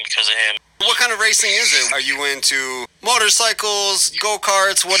racing because of him. What kind of racing is it? Are you into motorcycles,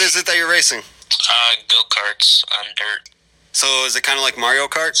 go-karts? What is it that you're racing? Go-karts on dirt. So is it kind of like Mario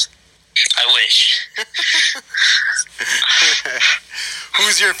Kart? I wish.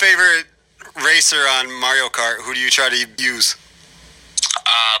 Who's your favorite racer on Mario Kart? Who do you try to use?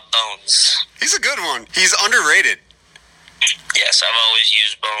 Bones. He's a good one. He's underrated. Yes, I've always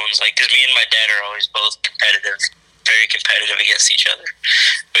used Bones, because me and my dad are always both competitive, very competitive against each other.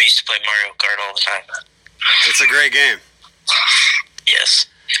 We used to play Mario Kart all the time. It's a great game. Yes.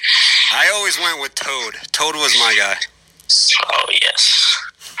 I always went with Toad. Toad was my guy. Oh, yes.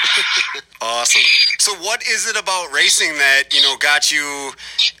 Awesome. So what is it about racing that, got you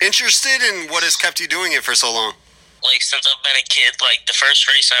interested, and what has kept you doing it for so long? Since I've been a kid, the first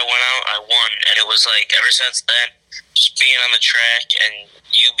race I went out, I won, and it was ever since then, just being on the track and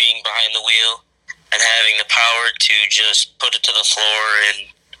you being behind the wheel and having the power to just put it to the floor and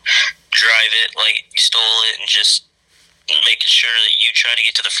drive it like you stole it, and just making sure that you try to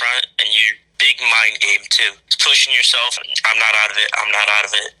get to the front, and you big mind game too. It's pushing yourself. I'm not out of it. I'm not out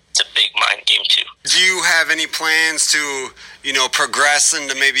of it. It's a big mind game too. Do you have any plans to, progress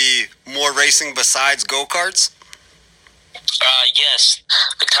into maybe more racing besides go-karts? Yes.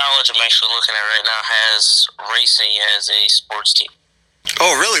 The college I'm actually looking at right now has racing as a sports team.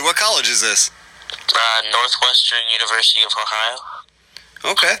 Oh, really? What college is this? Northwestern University of Ohio.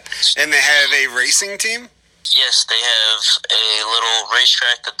 Okay. And they have a racing team? Yes, they have a little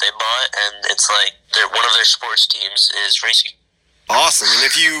racetrack that they bought, and it's one of their sports teams is racing. Awesome. And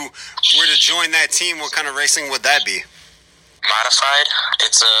if you were to join that team, what kind of racing would that be? Modified.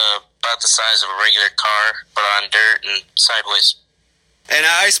 It's about the size of a regular car, but on dirt and sideways. And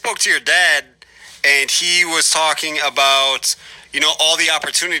I spoke to your dad, and he was talking about, all the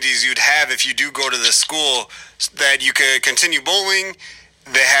opportunities you'd have if you do go to the school, that you could continue bowling,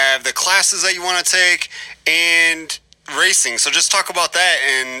 they have the classes that you want to take, and racing. So just talk about that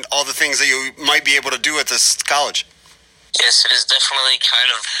and all the things that you might be able to do at this college. Yes, it is definitely kind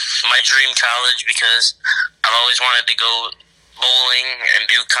of my dream college, because I've always wanted to go bowling and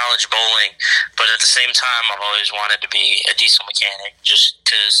do college bowling, but at the same time I've always wanted to be a diesel mechanic, just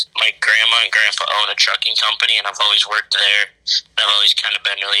because my grandma and grandpa own a trucking company, and I've always worked there, and I've always kind of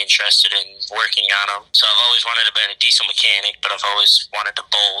been really interested in working on them. So I've always wanted to be a diesel mechanic, but I've always wanted to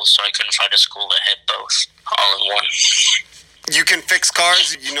bowl, so I couldn't find a school that had both all in one. You can fix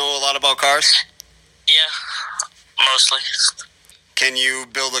cars? You know a lot about cars? Yeah, mostly. Can you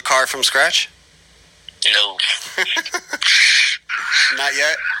build a car from scratch? No. Not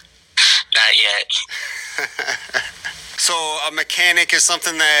yet? Not yet. So a mechanic is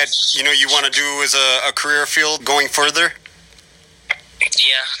something that, you want to do as a career field going further?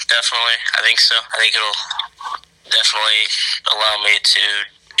 Yeah, definitely. I think so. I think it'll definitely allow me to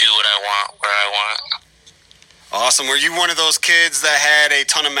do what I want, where I want. Awesome. Were you one of those kids that had a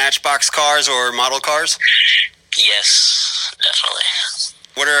ton of Matchbox cars or model cars? Yes, definitely.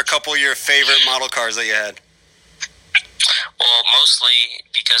 What are a couple of your favorite model cars that you had? Well, mostly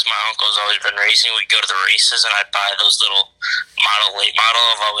because my uncle's always been racing, we'd go to the races and I'd buy those little late model.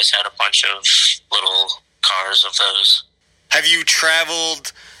 I've always had a bunch of little cars of those. Have you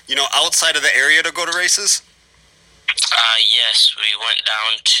traveled, outside of the area to go to races? Yes, we went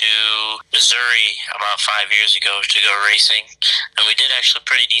down to Missouri about 5 years ago to go racing, and we did actually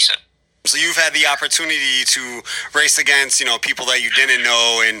pretty decent. So you've had the opportunity to race against, people that you didn't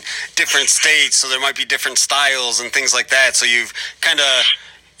know in different states, so there might be different styles and things like that. So you've kind of,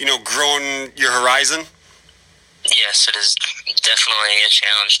 grown your horizon? Yes, it is definitely a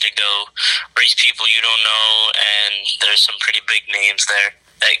challenge to go race people you don't know, and there's some pretty big names there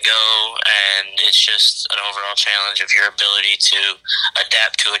that go, and it's just an overall challenge of your ability to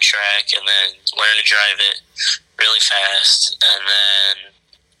adapt to a track and then learn to drive it really fast, and then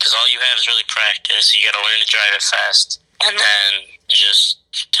because all you have is really practice, you got to learn to drive it fast, and then just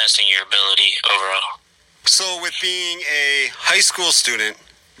testing your ability overall. So with being a high school student,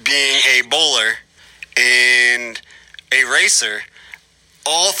 being a bowler, and a racer,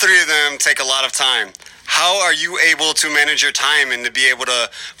 all three of them take a lot of time. How are you able to manage your time and to be able to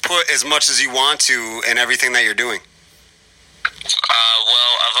put as much as you want to in everything that you're doing?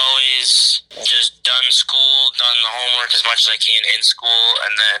 Well, I've always just done school, done the homework as much as I can in school,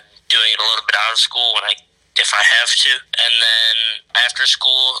 and then doing it a little bit out of school if I have to. And then after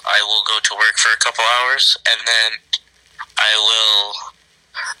school, I will go to work for a couple hours, and then I will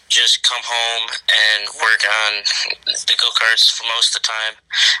just come home and work on the go-karts for most of the time,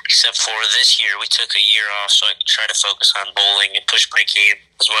 except for this year. We took a year off so I could try to focus on bowling and push my game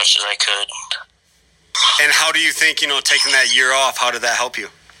as much as I could. And how do you think, taking that year off, how did that help you?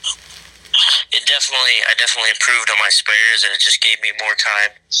 I definitely improved on my spares, and it just gave me more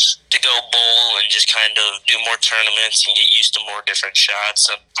time to go bowl and just kind of do more tournaments and get used to more different shots,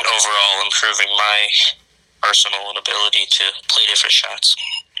 and overall improving my arsenal and ability to play different shots.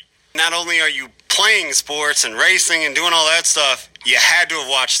 Not only are you playing sports and racing and doing all that stuff, you had to have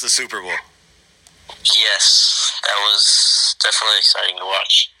watched the Super Bowl. Yes, that was definitely exciting to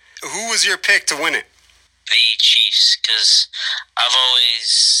watch. Who was your pick to win it? The Chiefs, because I've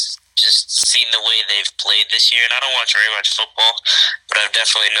always just seen the way they've played this year, and I don't watch very much football, but I've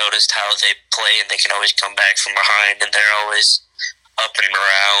definitely noticed how they play, and they can always come back from behind, and they're always up in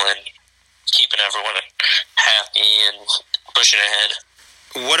morale and keeping everyone happy and pushing ahead.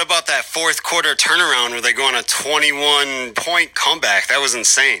 What about that fourth quarter turnaround where they go on a 21-point comeback? That was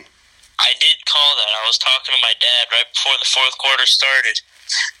insane. I did call that. I was talking to my dad right before the fourth quarter started,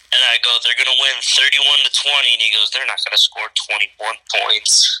 and I go, they're going to win 31-20, and he goes, they're not going to score 21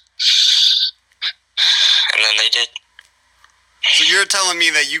 points. And then they did. So you're telling me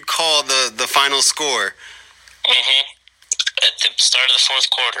that you called the final score? Mm-hmm. At the start of the fourth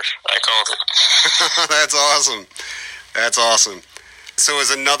quarter, I called it. That's awesome. That's awesome. So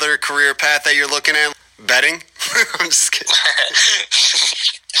is another career path that you're looking at betting? I'm just kidding.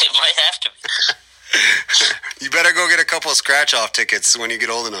 It might have to be. You better go get a couple of scratch-off tickets when you get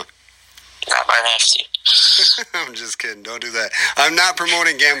old enough. I might have to. I'm just kidding. Don't do that. I'm not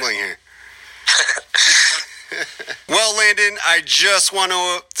promoting gambling here. Well, Landon, I just want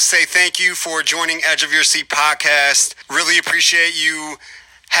to say thank you for joining Edge of Your Seat podcast. Really appreciate you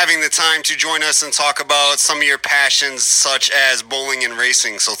having the time to join us and talk about some of your passions, such as bowling and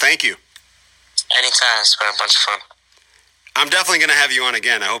racing. So thank you. Anytime. It's been a bunch of fun. I'm definitely going to have you on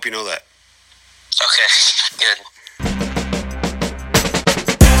again. I hope you know that. Okay. Good.